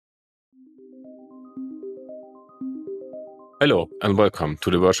Hello and welcome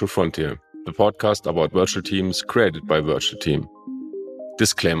to the Virtual Frontier, the podcast about virtual teams created by Virtual Team.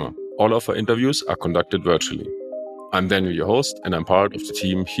 Disclaimer, all of our interviews are conducted virtually. I'm Daniel, your host, and I'm part of the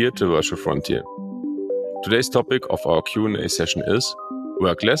team here at the Virtual Frontier. Today's topic of our Q&A session is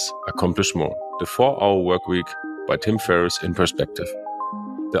Work Less, Accomplish More, the 4-Hour Work Week by Tim Ferriss in Perspective.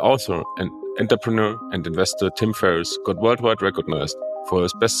 The author and entrepreneur and investor Tim Ferriss got worldwide recognized for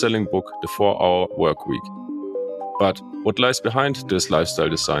his best-selling book, The 4-Hour Work Week. But what lies behind this lifestyle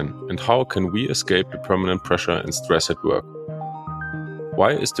design, and how can we escape the permanent pressure and stress at work?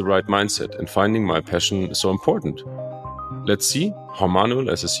 Why is the right mindset and finding my passion so important? Let's see how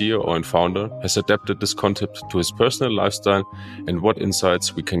Manuel, as a CEO and founder, has adapted this concept to his personal lifestyle and what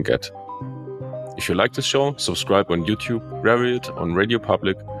insights we can get. If you like the show, subscribe on YouTube, review it on Radio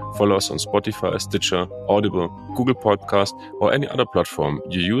Public, follow us on Spotify, Stitcher, Audible, Google Podcast, or any other platform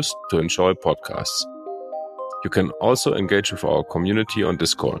you use to enjoy podcasts. You can also engage with our community on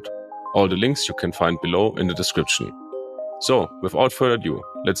Discord. All the links you can find below in the description. So, without further ado,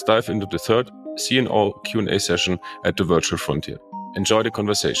 let's dive into the third C&O Q&A session at the Virtual Frontier. Enjoy the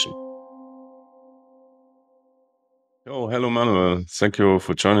conversation. Hello Manuel. Thank you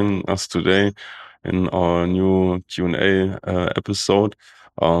for joining us today in our new Q&A episode.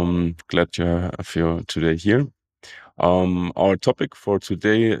 Glad to have you today here. Our topic for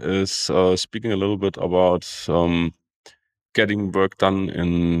today is speaking a little bit about getting work done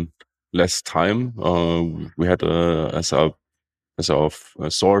in less time. We had as our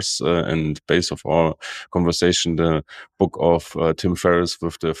source and base of our conversation the book of Tim Ferriss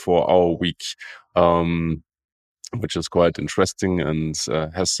with the 4-Hour Week, which is quite interesting and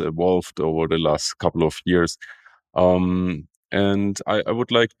has evolved over the last couple of years. And I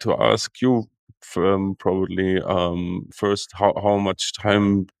would like to ask you probably first, how much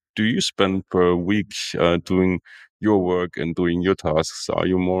time do you spend per week doing your work and doing your tasks? Are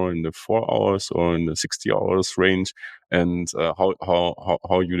you more in the 4 hours or in the 60 hours range? And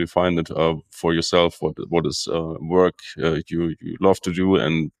how you define it for yourself? What is work you love to do,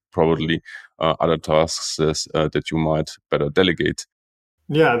 and probably other tasks that you might better delegate?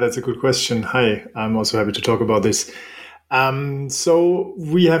 Yeah, that's a good question. Hi, I'm also happy to talk about this. So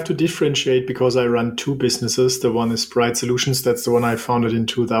we have to differentiate because I run two businesses. The one is Bright Solutions. That's the one I founded in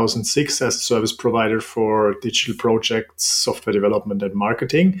 2006 as a service provider for digital projects, software development, and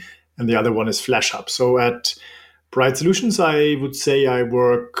marketing. And the other one is FlashHub. So at Bright Solutions, I would say I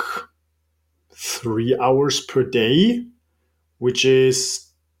work 3 hours per day, which is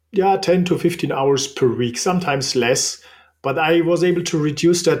 10 to 15 hours per week, sometimes less. But I was able to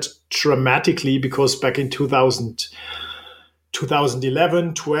reduce that dramatically because back in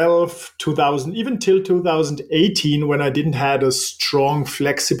 2011, 12, 2000, even till 2018, when I didn't have a strong,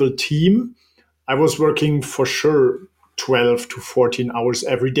 flexible team, I was working for sure 12 to 14 hours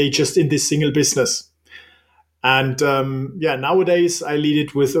every day just in this single business. And nowadays I lead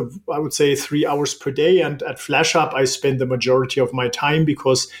it with, I would say, 3 hours per day. And at FlashUp, I spend the majority of my time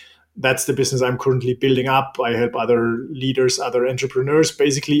because that's the business I'm currently building up. I help other leaders, other entrepreneurs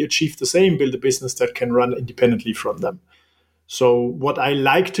basically achieve the same, build a business that can run independently from them. So what I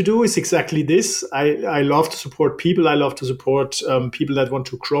like to do is exactly this. I love to support people. I love to support people that want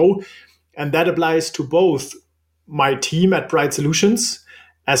to grow. And that applies to both my team at Bright Solutions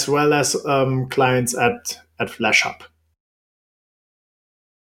as well as clients at FlashHub.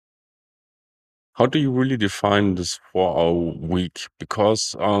 How do you really define this 4-hour week?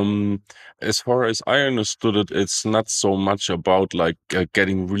 Because as far as I understood it, it's not so much about like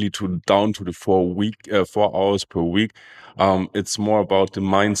getting really down to the 4 hours per week. It's more about the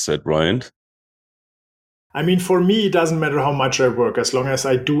mindset, right? I mean, for me, it doesn't matter how much I work, as long as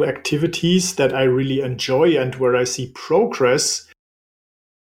I do activities that I really enjoy and where I see progress.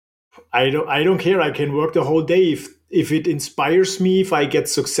 I don't care. I can work the whole day if it inspires me, if I get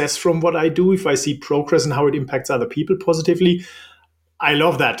success from what I do, if I see progress and how it impacts other people positively. I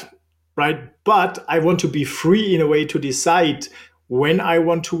love that, right? But I want to be free in a way to decide when I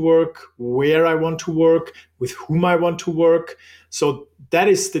want to work, where I want to work, with whom I want to work. So that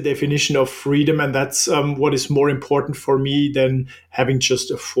is the definition of freedom, and that's what is more important for me than having just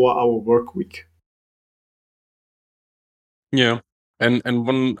a 4-hour work week. Yeah, and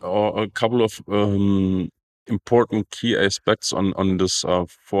one or a couple of important key aspects on this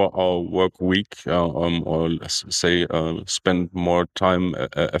 4-hour work week, or let's say spend more time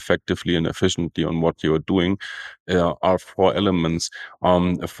effectively and efficiently on what you're doing, are 4 elements.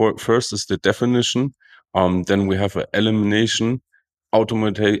 First is the definition. Then we have an elimination,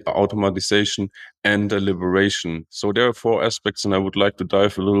 automatization, and deliberation. So there are 4 aspects, and I would like to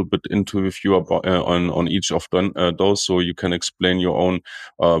dive a little bit into with you about on each of those, so you can explain your own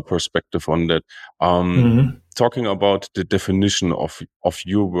perspective on that. Talking about the definition of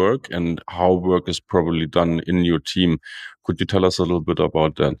your work and how work is probably done in your team, could you tell us a little bit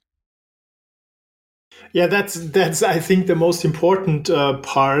about that? Yeah, that's I think the most important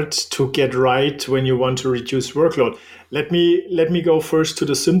part to get right when you want to reduce workload. Let me go first to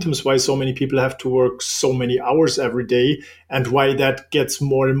the symptoms why so many people have to work so many hours every day, and why that gets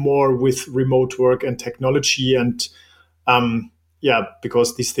more and more with remote work and technology. And yeah,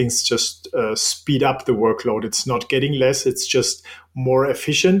 because these things just speed up the workload. It's not getting less; it's just more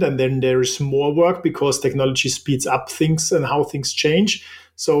efficient, and then there is more work because technology speeds up things and how things change.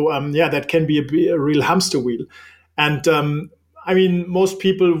 So yeah, that can be a real hamster wheel. And I mean, most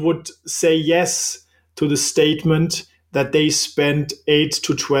people would say yes to the statement that they spend 8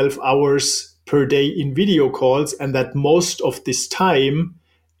 to 12 hours per day in video calls, and that most of this time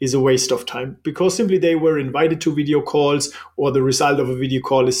is a waste of time because simply they were invited to video calls, or the result of a video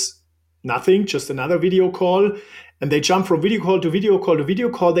call is nothing, just another video call. And they jump from video call to video call to video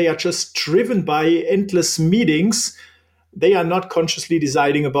call. They are just driven by endless meetings. They are not consciously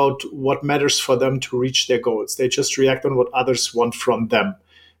deciding about what matters for them to reach their goals. They just react on what others want from them.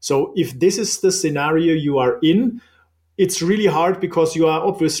 So if this is the scenario you are in, it's really hard because you are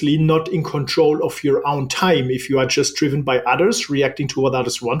obviously not in control of your own time. If you are just driven by others, reacting to what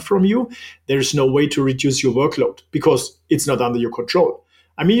others want from you, there's no way to reduce your workload because it's not under your control.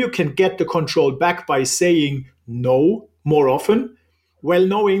 I mean, you can get the control back by saying no more often, well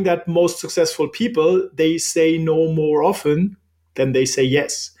knowing that most successful people, they say no more often than they say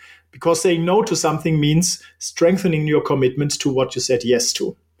yes. Because saying no to something means strengthening your commitment to what you said yes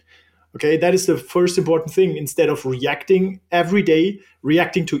to. Okay, that is the first important thing. Instead of reacting every day,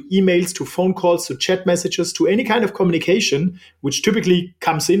 reacting to emails, to phone calls, to chat messages, to any kind of communication, which typically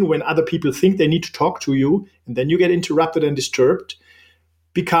comes in when other people think they need to talk to you, and then you get interrupted and disturbed,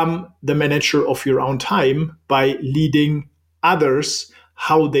 become the manager of your own time by leading others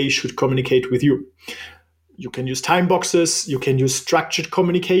how they should communicate with you. You can use time boxes. You can use structured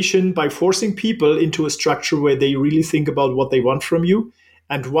communication by forcing people into a structure where they really think about what they want from you.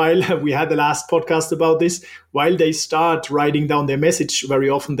 And while we had the last podcast about this, while they start writing down their message, very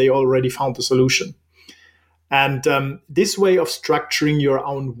often they already found the solution. And this way of structuring your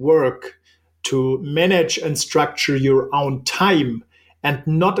own work to manage and structure your own time and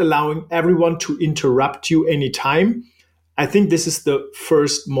not allowing everyone to interrupt you anytime, I think this is the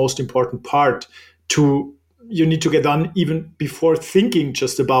first most important part you need to get done even before thinking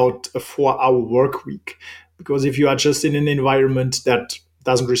just about a 4-hour work week. Because if you are just in an environment that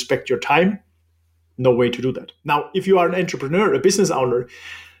doesn't respect your time, no way to do that. Now, if you are an entrepreneur, a business owner,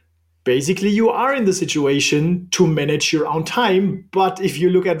 basically you are in the situation to manage your own time. But if you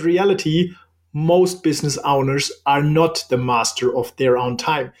look at reality, most business owners are not the master of their own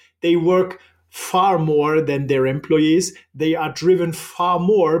time. They work far more than their employees. They are driven far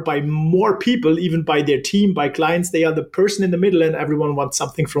more by more people, even by their team, by clients. They are the person in the middle and everyone wants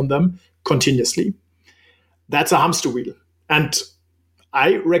something from them continuously. That's a hamster wheel. And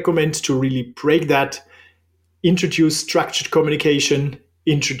I recommend to really break that, introduce structured communication,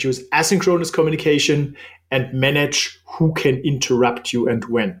 introduce asynchronous communication, and manage who can interrupt you and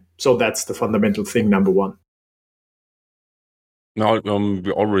when. So that's the fundamental thing, number one. Now,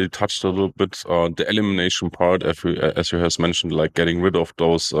 we already touched a little bit the elimination part, as you has mentioned, like getting rid of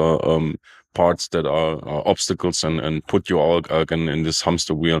those parts that are obstacles and put you all again in this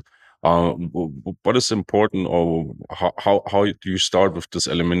hamster wheel. What is important, or how do you start with this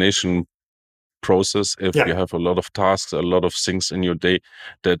elimination process if you have a lot of tasks, a lot of things in your day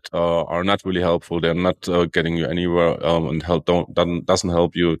that are not really helpful? They're not getting you anywhere and doesn't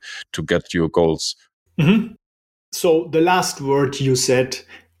help you to get your goals. Mm-hmm. So the last word you said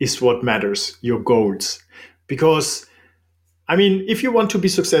is what matters, your goals. Because, I mean, if you want to be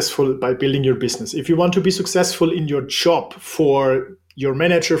successful by building your business, if you want to be successful in your job, for your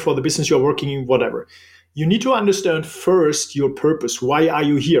manager, for the business you're working in, whatever, you need to understand first your purpose. Why are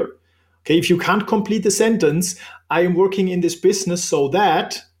you here? Okay, if you can't complete the sentence, I am working in this business so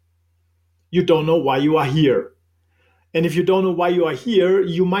that, you don't know why you are here. And if you don't know why you are here,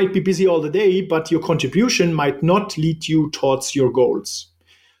 you might be busy all the day, but your contribution might not lead you towards your goals.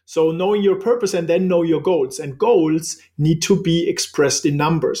 So knowing your purpose and then know your goals. And goals need to be expressed in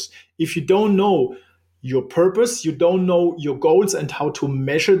numbers. If you don't know your purpose, you don't know your goals and how to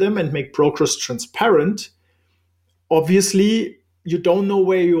measure them and make progress transparent, obviously you don't know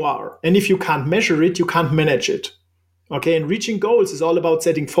where you are. And if you can't measure it, you can't manage it. Okay, and reaching goals is all about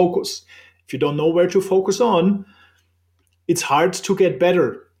setting focus. If you don't know where to focus on, it's hard to get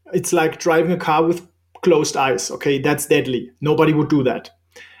better. It's like driving a car with closed eyes. Okay, that's deadly. Nobody would do that.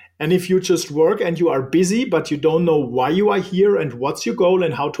 And if you just work and you are busy, but you don't know why you are here and what's your goal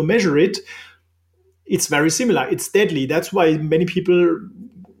and how to measure it, it's very similar. It's deadly. That's why many people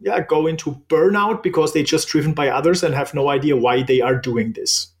go into burnout, because they're just driven by others and have no idea why they are doing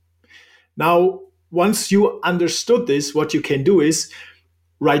this. Now, once you understood this, what you can do is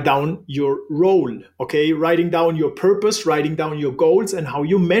write down your role, okay? Writing down your purpose, writing down your goals, and how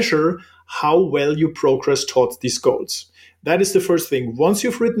you measure how well you progress towards these goals. That is the first thing. Once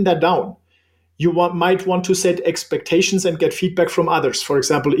you've written that down, you might want to set expectations and get feedback from others. For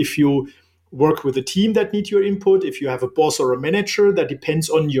example, if you work with a team that need your input, if you have a boss or a manager that depends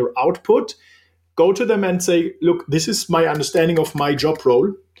on your output, go to them and say, look, this is my understanding of my job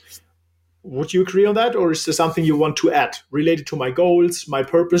role. Would you agree on that? Or is there something you want to add related to my goals, my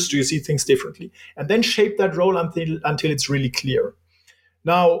purpose? Do you see things differently? And then shape that role until it's really clear.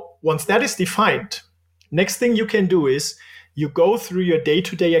 Now, once that is defined, next thing you can do is you go through your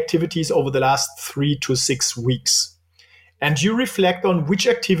day-to-day activities over the last 3 to 6 weeks. And you reflect on which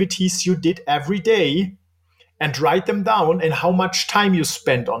activities you did every day and write them down and how much time you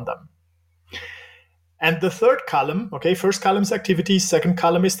spent on them. And the third column, okay, first column is activities, second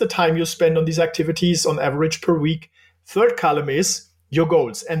column is the time you spend on these activities on average per week. Third column is your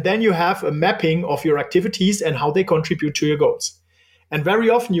goals. And then you have a mapping of your activities and how they contribute to your goals. And very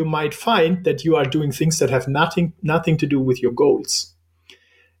often you might find that you are doing things that have nothing to do with your goals.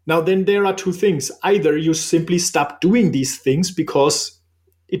 Now, then there are two things. Either you simply stop doing these things because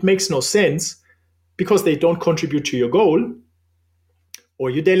it makes no sense, because they don't contribute to your goal, or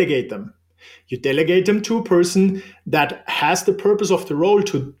you delegate them. You delegate them to a person that has the purpose of the role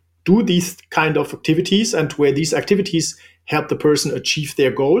to do these kind of activities, and where these activities help the person achieve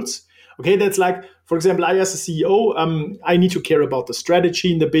their goals. Okay, that's like, for example, I as a CEO, I need to care about the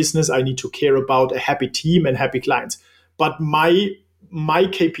strategy in the business. I need to care about a happy team and happy clients. But my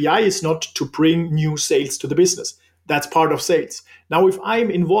KPI is not to bring new sales to the business. That's part of sales. Now, if I'm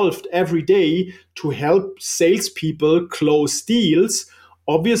involved every day to help salespeople close deals,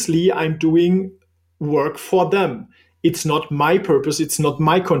 obviously I'm doing work for them. It's not my purpose. It's not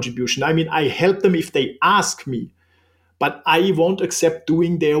my contribution. I mean, I help them if they ask me, but I won't accept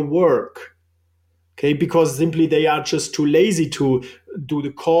doing their work. Okay, because simply they are just too lazy to do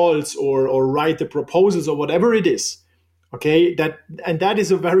the calls or write the proposals or whatever it is. Okay, that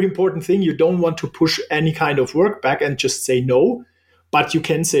is a very important thing. You don't want to push any kind of work back and just say no, but you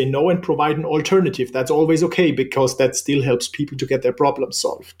can say no and provide an alternative. That's always okay, because that still helps people to get their problems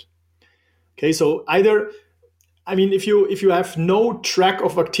solved. Okay, so if you have no track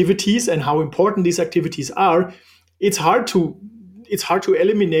of activities and how important these activities are, it's hard to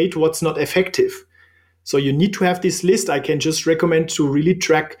eliminate what's not effective. So you need to have this list. I can just recommend to really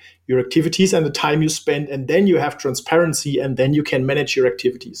track your activities and the time you spend, and then you have transparency, and then you can manage your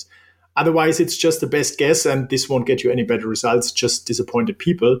activities. Otherwise, it's just the best guess, and this won't get you any better results, just disappointed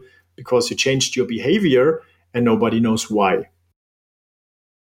people, because you changed your behavior and nobody knows why.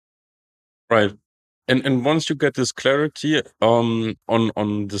 Right. And once you get this clarity on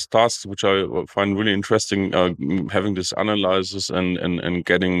this task, which I find really interesting, having this analysis and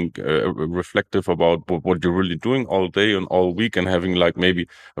getting reflective about what you're really doing all day and all week, and having like maybe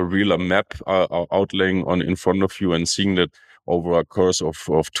a real map outlaying in front of you, and seeing that over a course of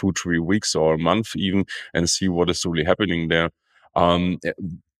 2-3 weeks or a month even, and see what is really happening there.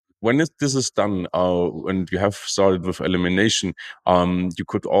 When this is done, and you have started with elimination, you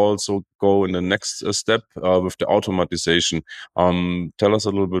could also go in the next step with the automatization. Tell us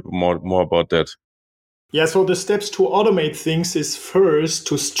a little bit more about that. Yeah, so the steps to automate things is first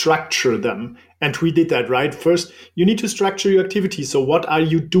to structure them. And we did that, right? First, you need to structure your activity. So what are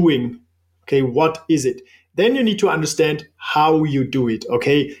you doing? Okay, what is it? Then you need to understand how you do it,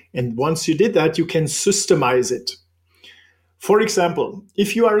 okay? And once you did that, you can systemize it. For example,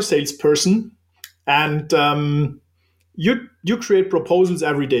 if you are a salesperson and you create proposals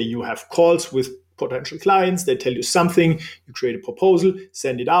every day, you have calls with potential clients, they tell you something, you create a proposal,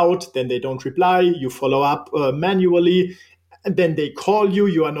 send it out, then they don't reply, you follow up manually, and then they call you,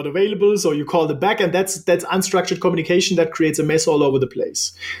 you are not available, so you call them back, and that's unstructured communication that creates a mess all over the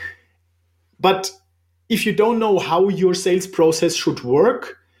place. But if you don't know how your sales process should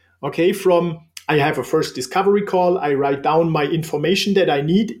work, okay, from I have a first discovery call, I write down my information that I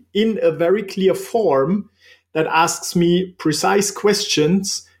need in a very clear form that asks me precise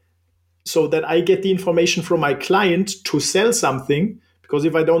questions so that I get the information from my client to sell something, Because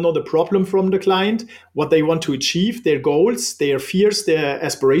if I don't know the problem from the client, what they want to achieve, their goals, their fears, their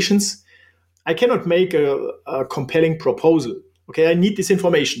aspirations, I cannot make a compelling proposal. Okay, I need this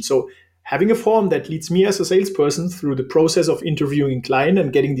information. So having a form that leads me as a salesperson through the process of interviewing a client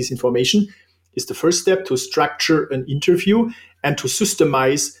and getting this information is the first step to structure an interview and to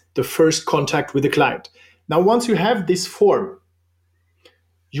systemize the first contact with the client. Now, once you have this form,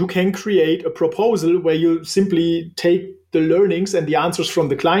 you can create a proposal where you simply take the learnings and the answers from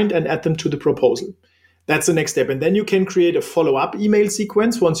the client and add them to the proposal. That's the next step. And then you can create a follow-up email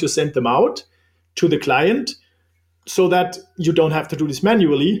sequence once you send them out to the client so that you don't have to do this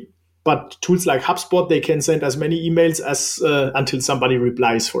manually. But tools like HubSpot, they can send as many emails as until somebody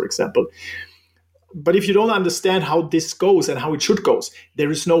replies, for example. But if you don't understand how this goes and how it should go,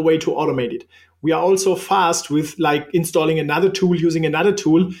 there is no way to automate it. We are also fast with like installing another tool, using another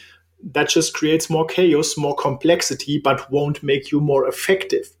tool that just creates more chaos, more complexity, but won't make you more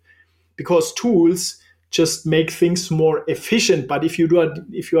effective. Because tools just make things more efficient. But if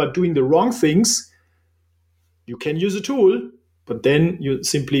you are doing the wrong things, you can use a tool, but then you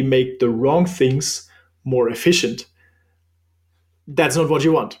simply make the wrong things more efficient. That's not what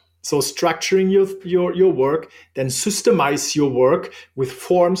you want. So structuring your work, then systemize your work with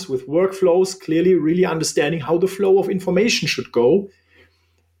forms, with workflows, clearly really understanding how the flow of information should go.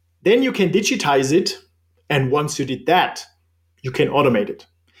 Then you can digitize it. And once you did that, you can automate it.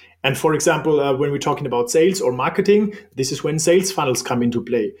 And for example, when we're talking about sales or marketing, this is when sales funnels come into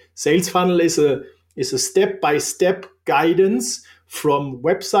play. Sales funnel is a step-by-step guidance from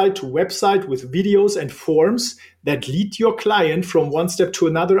website to website with videos and forms that lead your client from one step to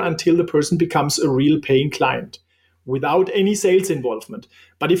another until the person becomes a real paying client without any sales involvement.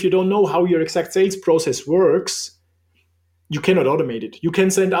 But if you don't know how your exact sales process works, you cannot automate it. You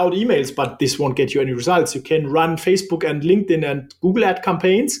can send out emails, but this won't get you any results. You can run Facebook and LinkedIn and Google ad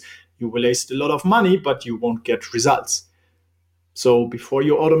campaigns. You will waste a lot of money, but you won't get results. So before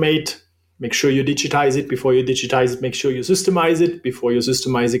you automate, make sure you digitize it. Before you digitize it, make sure you systemize it. Before you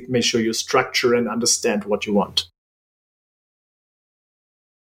systemize it, make sure you structure and understand what you want.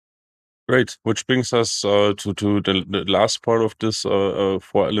 Great, which brings us to the last part of this 4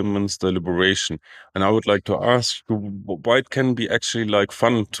 elements, the liberation. And I would like to ask you, why it can be actually like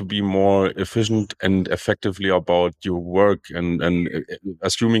fun to be more efficient and effectively about your work, and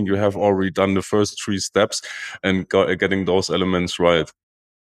assuming you have already done the first 3 steps and getting those elements right.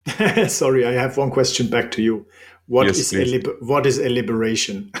 Sorry, I have one question back to you. What Yes, is please. what is a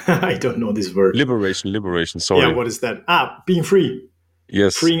liberation? I don't know this word. Liberation. Sorry. Yeah, what is that? Being free.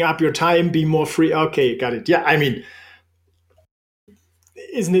 Yes. Freeing up your time, being more free. Okay, got it. Yeah, I mean,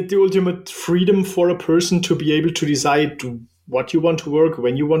 isn't it the ultimate freedom for a person to be able to decide what you want to work,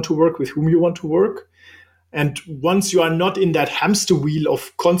 when you want to work, with whom you want to work? And once you are not in that hamster wheel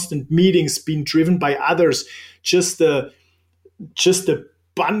of constant meetings being driven by others, just a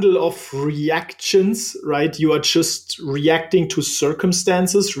bundle of reactions, right? You are just reacting to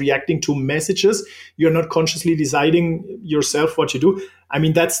circumstances, reacting to messages. You're not consciously deciding yourself what you do. I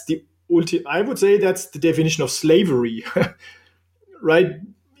mean, I would say that's the definition of slavery, right?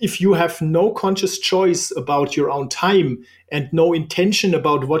 If you have no conscious choice about your own time and no intention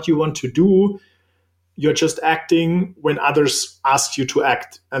about what you want to do, you're just acting when others ask you to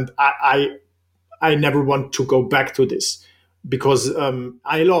act. And I never want to go back to this, because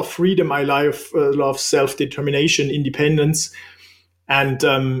I love freedom. I love self-determination, independence, and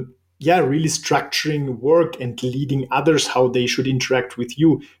really structuring work and leading others how they should interact with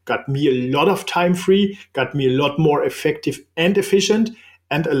you got me a lot of time free, got me a lot more effective and efficient,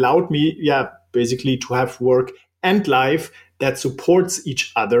 and allowed me, basically to have work and life that supports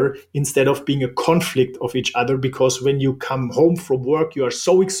each other instead of being a conflict of each other. Because when you come home from work, you are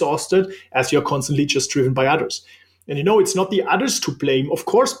so exhausted as you're constantly just driven by others. And it's not the others to blame. Of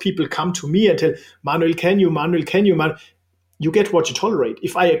course, people come to me and tell, Manuel, can you? You get what you tolerate.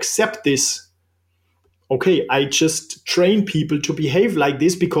 If I accept this, okay, I just train people to behave like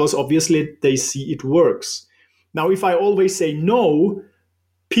this because obviously they see it works. Now, if I always say no,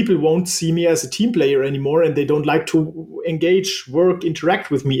 people won't see me as a team player anymore, and they don't like to engage, work, interact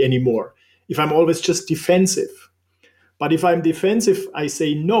with me anymore. If I'm always just defensive. But if I'm defensive, I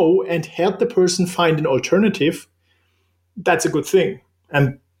say no and help the person find an alternative. That's a good thing.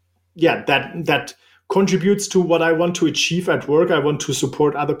 And that contributes to what I want to achieve at work. I want to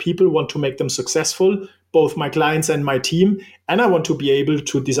support other people, want to make them successful, both my clients and my team. And I want to be able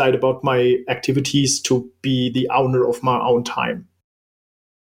to decide about my activities, to be the owner of my own time.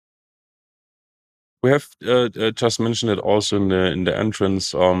 We have just mentioned it also in the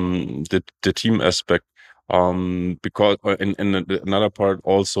entrance, the team aspect. Because in another part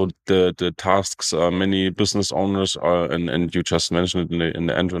also the tasks many business owners are, and you just mentioned it in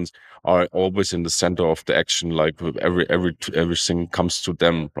the entrance, are always in the center of the action, like everything comes to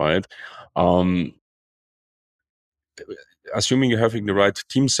them, right? um Assuming you're having the right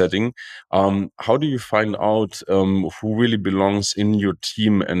team setting, how do you find out who really belongs in your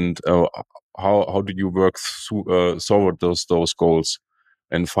team, and how do you work toward those goals,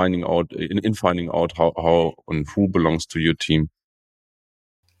 and finding out in finding out how and who belongs to your team?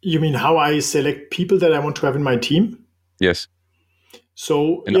 You mean how I select people that I want to have in my team? Yes,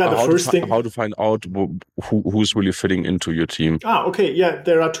 So and yeah, the first thing. how to find out who's really fitting into your team. Okay, yeah,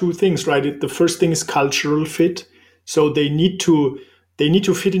 there are two things, right? The first thing is cultural fit. So they need to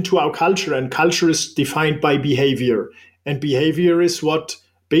fit into our culture, and culture is defined by behavior, and behavior is what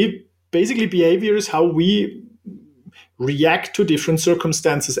basically behavior is how we react to different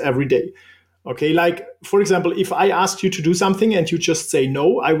circumstances every day. Okay, like for example, if I asked you to do something and you just say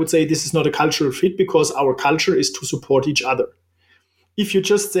no, I would say this is not a cultural fit because our culture is to support each other. If you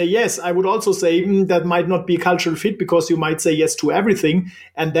just say yes, I would also say that might not be a cultural fit because you might say yes to everything,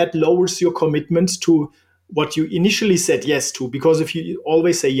 and that lowers your commitment to what you initially said yes to. Because if you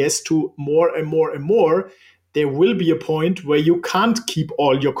always say yes to more and more and more, there will be a point where you can't keep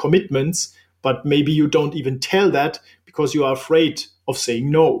all your commitments, but maybe you don't even tell that because you are afraid of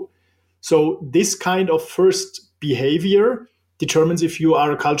saying no. So this kind of first behavior determines if you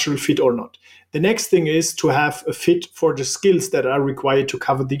are a cultural fit or not. The next thing is to have a fit for the skills that are required to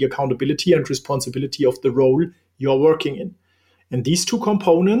cover the accountability and responsibility of the role you're working in. And these two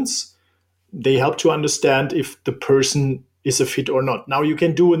components, they help to understand if the person is a fit or not. Now you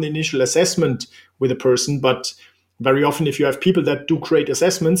can do an initial assessment with a person, but very often if you have people that do great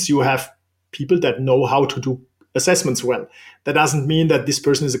assessments, you have people that know how to do assessments well. That doesn't mean that this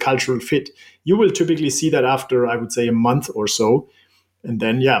person is a cultural fit. You will typically see that after, I would say, a month or so. And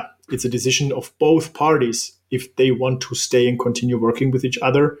then, yeah, it's a decision of both parties if they want to stay and continue working with each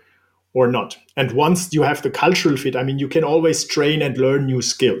other or not. And once you have the cultural fit, I mean, you can always train and learn new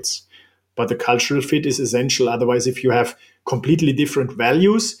skills, but the cultural fit is essential. Otherwise, if you have completely different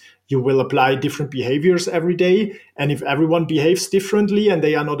values, you will apply different behaviors every day. And if everyone behaves differently and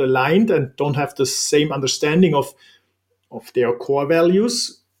they are not aligned and don't have the same understanding of their core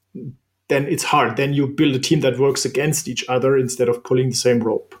values, then it's hard. Then you build a team that works against each other instead of pulling the same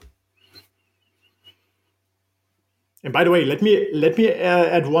rope. And by the way, let me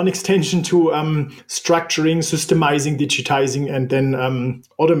add one extension to structuring, systemizing, digitizing, and then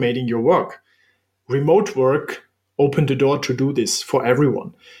automating your work. Remote work opened the door to do this for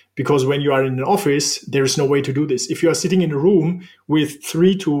everyone. Because when you are in an office, there is no way to do this. If you are sitting in a room with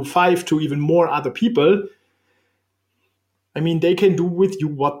 3 to 5 to even more other people, I mean, they can do with you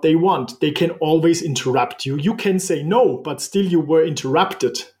what they want. They can always interrupt you. You can say no, but still you were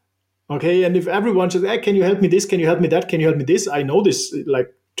interrupted. Okay. And if everyone says, hey, can you help me this? Can you help me that? Can you help me this? I know this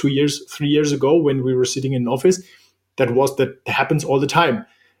like 2 years, 3 years ago when we were sitting in an office, that happens all the time.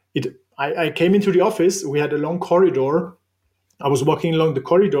 I came into the office. We had a long corridor. I was walking along the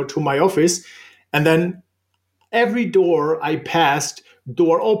corridor to my office, and then every door I passed,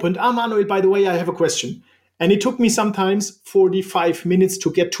 door opened. Manuel, by the way, I have a question. And it took me sometimes 45 minutes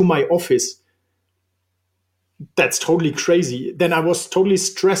to get to my office. That's totally crazy. Then I was totally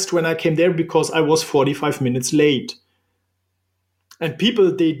stressed when I came there because I was 45 minutes late. And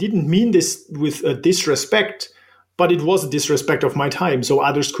people, they didn't mean this with a disrespect, but it was a disrespect of my time. So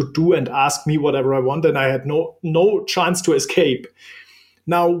others could do and ask me whatever I want, and I had no chance to escape.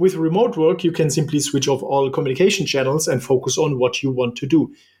 Now, with remote work, you can simply switch off all communication channels and focus on what you want to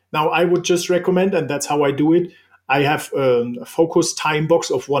do. Now, I would just recommend, and that's how I do it, I have a focus time box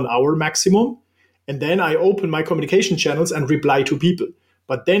of 1 hour maximum, and then I open my communication channels and reply to people.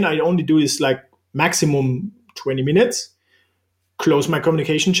 But then I only do this like maximum 20 minutes, close my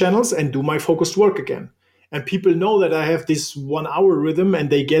communication channels, and do my focused work again. And people know that I have this 1 hour rhythm, and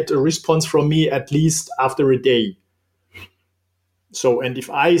they get a response from me at least after a day. So, and if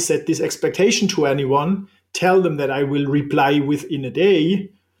I set this expectation to anyone, tell them that I will reply within a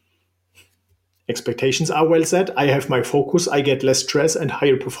day, expectations are well set, I have my focus, I get less stress and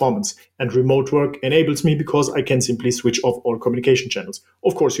higher performance. And remote work enables me because I can simply switch off all communication channels.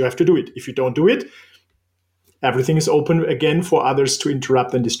 Of course, you have to do it. If you don't do it, everything is open again for others to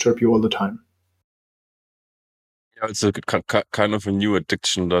interrupt and disturb you all the time. Yeah, it's a kind of a new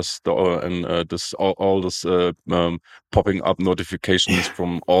addiction. This all this popping up notifications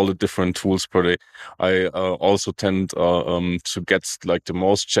from all the different tools per day. I also tend to get like the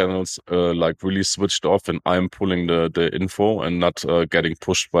most channels like really switched off, and I'm pulling the info and not getting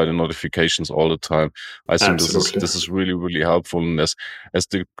pushed by the notifications all the time. I think Absolutely. this is really helpful, and as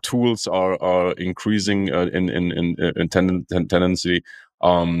the tools are increasing in tendency.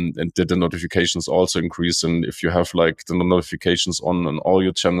 And the notifications also increase. And if you have like the notifications on all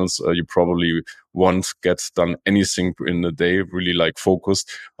your channels, you probably won't get done anything in the day, really like focused,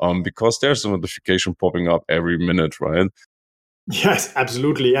 because there's a notification popping up every minute, right? Yes,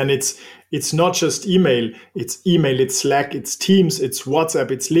 absolutely. And it's not just email, it's Slack, it's Teams, it's WhatsApp,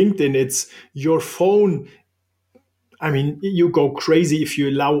 it's LinkedIn, it's your phone. I mean, you go crazy if you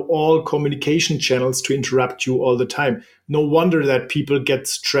allow all communication channels to interrupt you all the time. No wonder that people get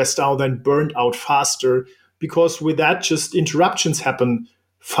stressed out and burned out faster, because with that, just interruptions happen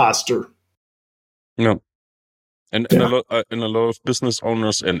faster. Yeah. And Yeah. a lot of business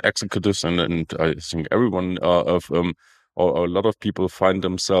owners and executives and I think everyone or a lot of people find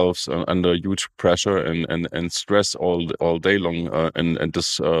themselves under huge pressure and stress all day long, and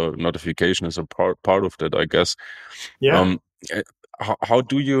this notification is a part of that, I guess. Yeah. Um, eh, how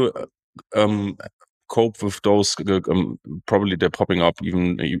do you um cope with those? Probably they're popping up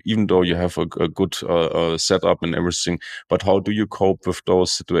even though you have a good setup and everything. But how do you cope with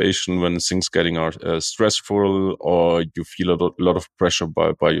those situations when things getting are stressful, or you feel lot of pressure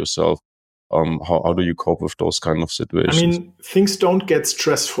by yourself? How do you cope with those kind of I situations? mean, things don't get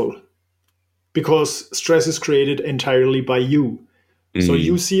stressful because stress is created entirely by you. So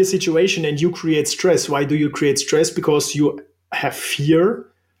you Mm, see a situation and you create stress. Why do you create stress? Because you have fear,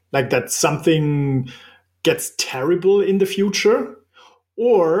 like that something gets terrible in the future,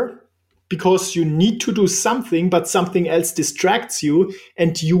 or because you need to do something, but something else distracts you,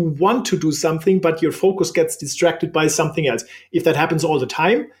 and you want to do something, but your focus gets distracted by something else. If that happens all the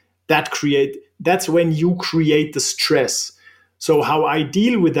time, that's when you create the stress. So how I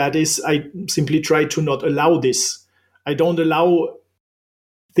deal with that is I simply try to not allow this. I don't allow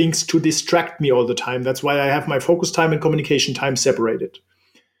things to distract me all the time. That's why I have my focus time and communication time separated.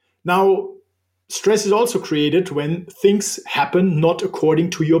 Now, stress is also created when things happen not according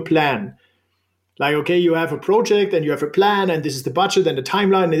to your plan. Like, okay, you have a project and you have a plan, and this is the budget and the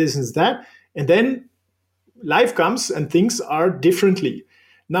timeline, and this is that. And then life comes and things are differently.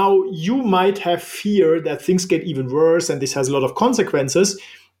 Now, you might have fear that things get even worse and this has a lot of consequences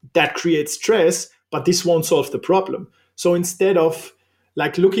that creates stress, but this won't solve the problem. So instead of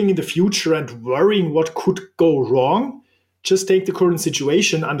like looking in the future and worrying what could go wrong, just take the current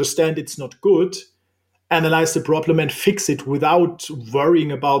situation, understand it's not good, analyze the problem and fix it without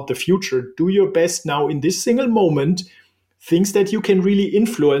worrying about the future. Do your best now in this single moment, things that you can really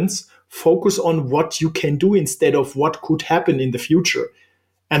influence, focus on what you can do instead of what could happen in the future.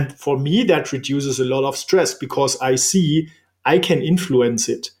 And for me, that reduces a lot of stress because I see I can influence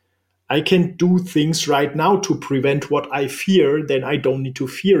it. I can do things right now to prevent what I fear, then I don't need to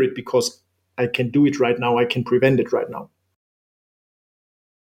fear it because I can do it right now. I can prevent it right now.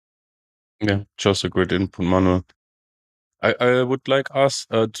 yeah, just a great input, Manuel. I would like us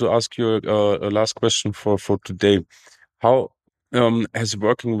to ask you a last question for today. How has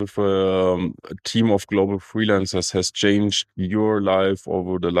working with a team of global freelancers has changed your life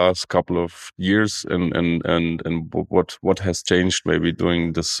over the last couple of years, and what has changed maybe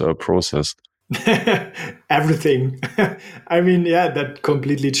during this process? Everything. I mean, yeah, that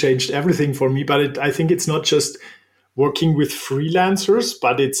completely changed everything for me. But I think it's not just working with freelancers,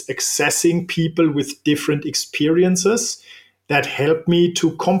 but it's accessing people with different experiences that help me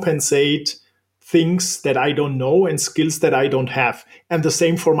to compensate things that I don't know and skills that I don't have. And the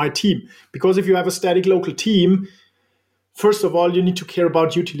same for my team. Because if you have a static local team, first of all, you need to care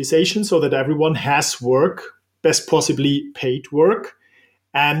about utilization so that everyone has work, best possibly paid work.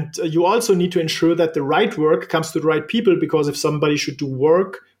 And you also need to ensure that the right work comes to the right people, because if somebody should do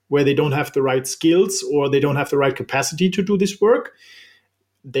work where they don't have the right skills or they don't have the right capacity to do this work,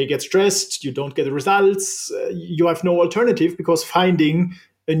 they get stressed, you don't get the results, you have no alternative because finding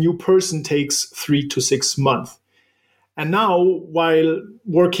a new person takes 3 to 6 months. And now, while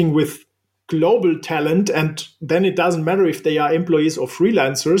working with global talent, and then it doesn't matter if they are employees or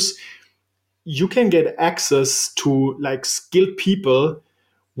freelancers, you can get access to like skilled people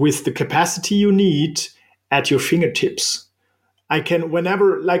with the capacity you need at your fingertips. I can,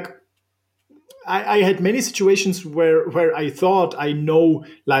 whenever, like, I had many situations where I thought I know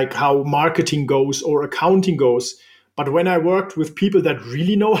like how marketing goes or accounting goes, But when I worked with people that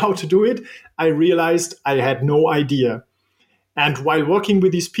really know how to do it, I realized I had no idea. And while working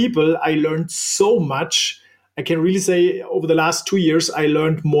with these people, I learned so much. I can really say over the last 2 years, I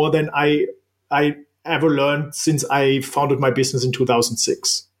learned more than I ever learned since I founded my business in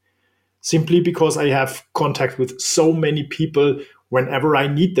 2006. Simply because I have contact with so many people whenever I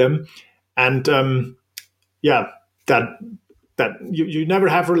need them. And that you never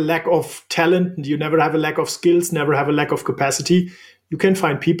have a lack of talent, you never have a lack of skills, never have a lack of capacity. You can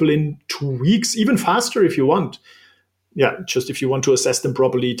find people in 2 weeks, even faster if you want. Yeah, just if you want to assess them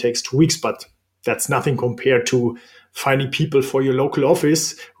properly, it takes 2 weeks, but that's nothing compared to finding people for your local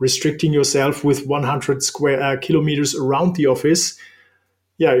office, restricting yourself with 100 square kilometers around the office.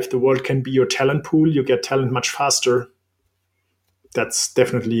 Yeah, if the world can be your talent pool, you get talent much faster. That's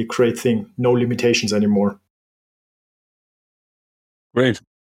definitely a great thing. No limitations anymore. Great.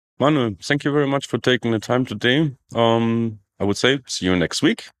 Manuel, thank you very much for taking the time today. I would say see you next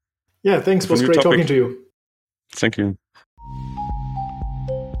week. Yeah, thanks. It was great talking to you. Thank you.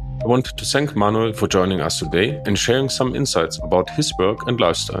 I wanted to thank Manuel for joining us today and sharing some insights about his work and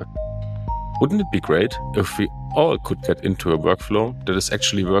lifestyle. Wouldn't it be great if we all could get into a workflow that is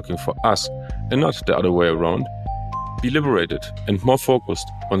actually working for us and not the other way around? Be liberated and more focused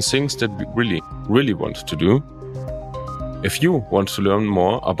on things that we really, really want to do. If you want to learn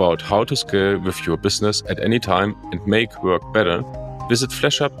more about how to scale with your business at any time and make work better, visit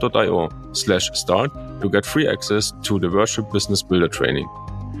fleshup.io/start to get free access to the Virtual Business Builder training.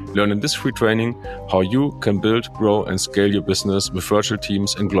 Learn in this free training how you can build, grow, and scale your business with virtual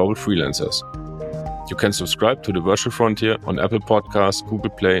teams and global freelancers. You can subscribe to The Virtual Frontier on Apple Podcasts, Google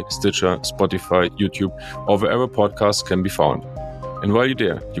Play, Stitcher, Spotify, YouTube, or wherever podcasts can be found. And while you're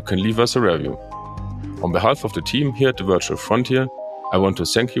there, you can leave us a review. On behalf of the team here at The Virtual Frontier, I want to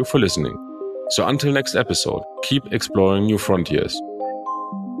thank you for listening. So until next episode, keep exploring new frontiers.